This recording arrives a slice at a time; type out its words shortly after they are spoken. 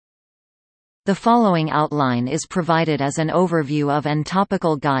The following outline is provided as an overview of and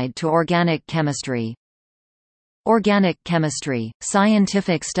topical guide to organic chemistry. Organic chemistry,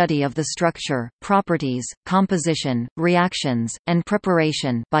 scientific study of the structure, properties, composition, reactions, and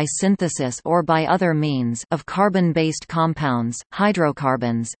preparation by synthesis or by other means of carbon-based compounds,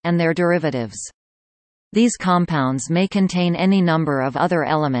 hydrocarbons, and their derivatives. These compounds may contain any number of other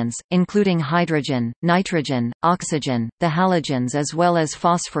elements, including hydrogen, nitrogen, oxygen, the halogens as well as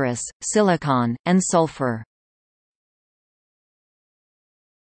phosphorus, silicon, and sulfur.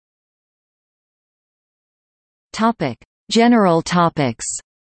 General topics.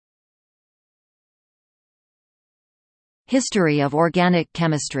 History of organic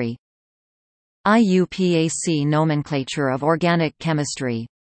chemistry. IUPAC nomenclature of organic chemistry.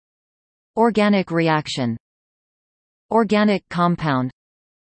 Organic reaction. Organic compound.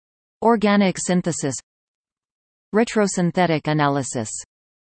 Organic synthesis. Retrosynthetic analysis.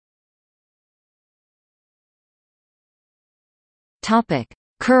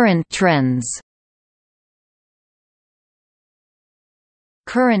 Current trends.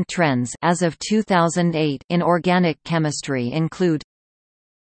 Current trends as of 2008 in organic chemistry include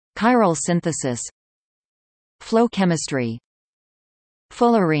chiral synthesis, flow chemistry,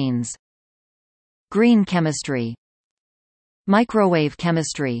 fullerenes, green chemistry, microwave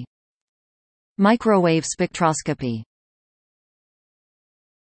chemistry, microwave spectroscopy.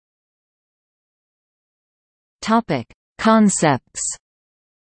 Topic: Concepts.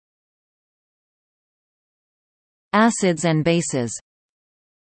 Acids and bases.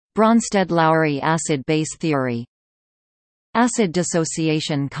 Bronsted-Lowry acid-base theory. Acid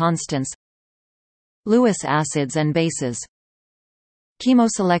dissociation constants. Lewis acids and bases.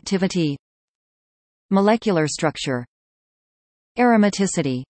 Chemoselectivity. Molecular structure.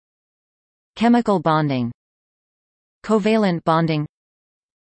 Aromaticity. Chemical bonding. Covalent bonding.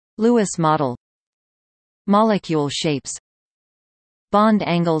 Lewis model. Molecule shapes. Bond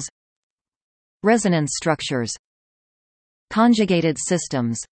angles. Resonance structures. Conjugated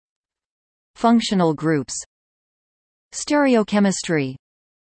systems. Functional groups. Stereochemistry.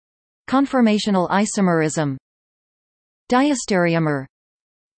 Conformational isomerism. Diastereomer.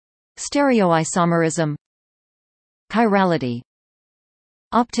 Stereoisomerism. Chirality.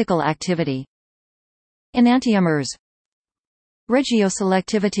 Optical activity. Enantiomers.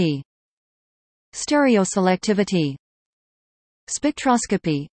 Regioselectivity. Stereoselectivity.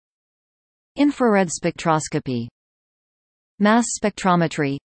 Spectroscopy. Infrared spectroscopy. Mass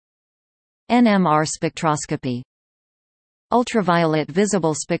spectrometry. NMR spectroscopy. Ultraviolet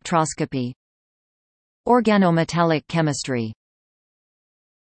visible spectroscopy. Organometallic chemistry.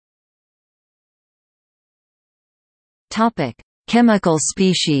 Topic: Chemical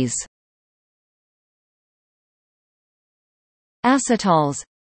species. Acetals,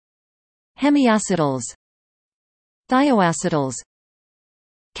 hemiacetals, thioacetals,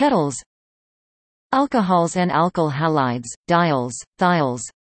 ketals, alcohols and alkyl halides, diols, thiols,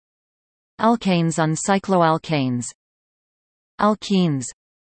 alkanes and cycloalkanes, alkenes,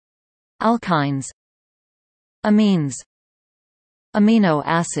 alkynes, amines, amino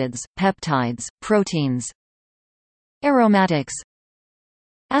acids, peptides, proteins, aromatics,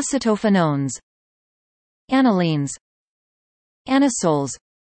 acetophenones, anilines, anisols,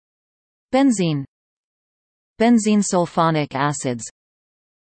 benzene, benzene sulfonic acids,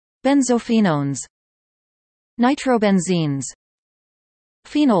 benzophenones, nitrobenzenes,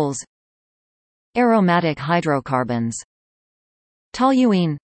 phenols, aromatic hydrocarbons,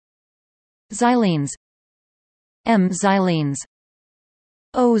 toluene, xylenes, M-xylenes,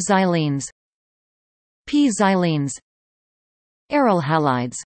 O-xylenes, P-xylenes, aryl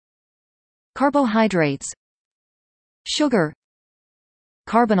halides, carbohydrates, sugar,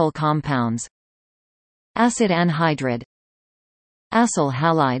 carbonyl compounds, acid anhydride, acyl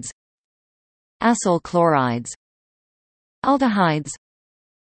halides, acyl chlorides, aldehydes,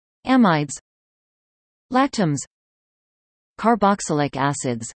 amides, lactams, carboxylic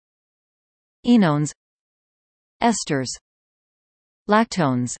acids, enones, esters,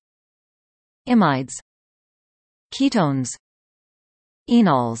 lactones, imides, ketones,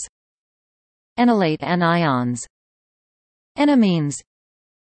 enols, enolate anions, enamines,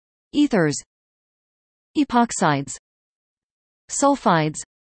 ethers, epoxides, sulfides,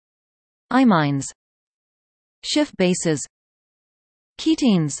 imines, Schiff bases,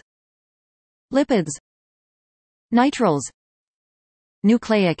 ketenes, lipids, nitriles,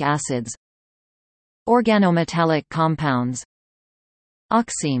 nucleic acids, organometallic compounds,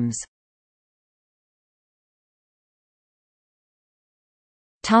 oximes.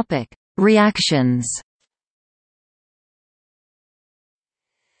 Topic: Reactions.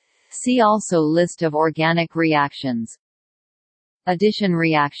 See also List of organic reactions. Addition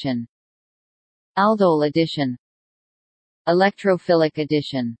reaction. Aldol addition. Electrophilic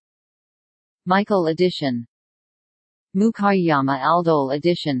addition. Michael addition. Mukayama aldol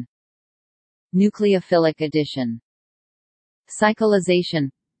addition. Nucleophilic addition. Cyclization.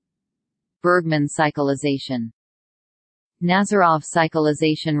 Bergman cyclization. Nazarov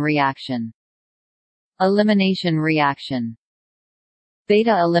cyclization reaction. Elimination reaction.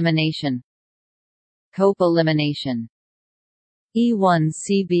 Beta elimination. Cope elimination.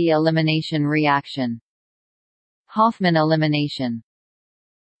 E1CB elimination reaction. Hoffman elimination.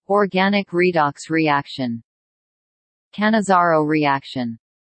 Organic redox reaction. Cannizzaro reaction.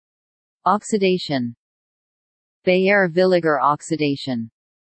 Oxidation. Bayer-Villiger oxidation.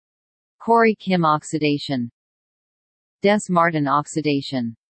 Corey-Kim oxidation. Des-Martin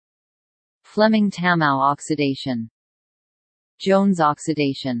oxidation. Fleming-Tamow oxidation. Jones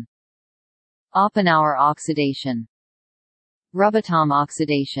oxidation. Oppenauer oxidation. Rubitom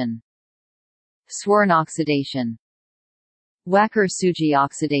oxidation. Swern oxidation. Wacker-Suji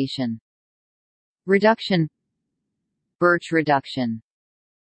oxidation. Reduction. Birch reduction.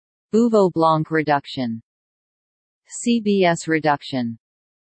 Bouveau-Blanc reduction. CBS reduction.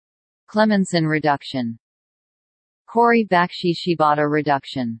 Clemenson reduction. Kori-Bakshi-Shibata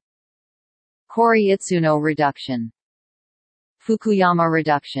reduction. Kori-Itsuno reduction. Fukuyama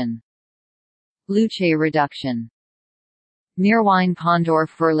reduction. Luce reduction.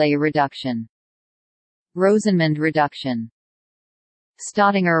 Meerwein-Pondorf-Verlet reduction. Rosenmund reduction.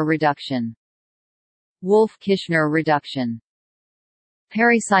 Staudinger reduction. Wolff-Kishner reduction.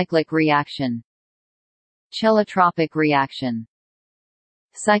 Pericyclic reaction. Cheletropic reaction.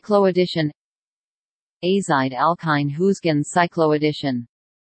 Cycloaddition. Azide-alkyne-Huysgen cycloaddition.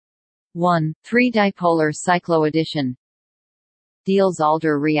 1,3-dipolar cycloaddition.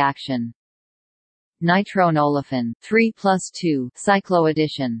 Diels-Alder reaction. Nitronolefin 3+2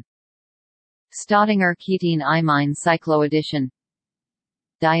 cycloaddition. Staudinger-ketene-imine cycloaddition.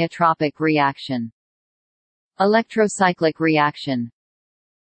 Diatropic reaction. Electrocyclic reaction.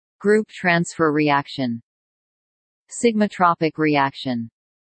 Group transfer reaction. Sigmatropic reaction.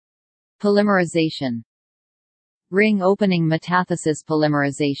 Polymerization. Ring opening metathesis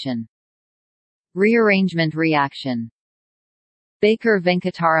polymerization. Rearrangement reaction.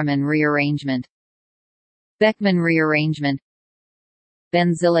 Baker-Venkataraman rearrangement. Beckmann rearrangement.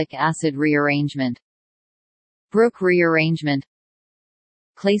 Benzylic acid rearrangement. Brooke rearrangement.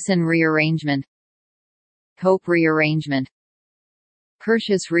 Claisen rearrangement. Cope rearrangement.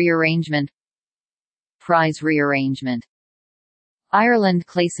 Kirsch's rearrangement. Fry's rearrangement.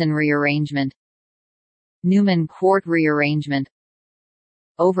 Ireland-Claisen rearrangement. Newman-Quart rearrangement.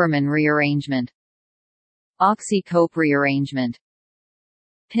 Overman rearrangement. Oxy-Cope rearrangement.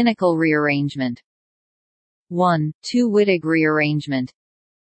 Pinnacle rearrangement. 1, 2 Wittig rearrangement.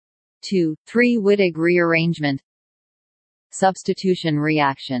 2, 3 Wittig rearrangement. Substitution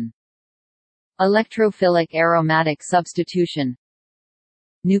reaction. Electrophilic aromatic substitution.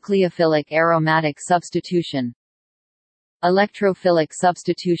 Nucleophilic aromatic substitution. Electrophilic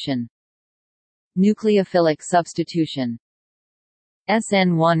substitution. Nucleophilic substitution.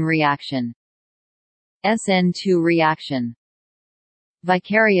 SN1 reaction. SN2 reaction.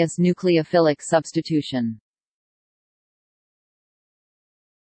 Vicarious nucleophilic substitution.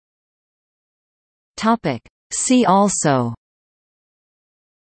 See also: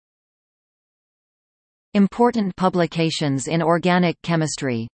 Important publications in organic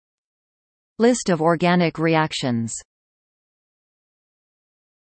chemistry. List of organic reactions.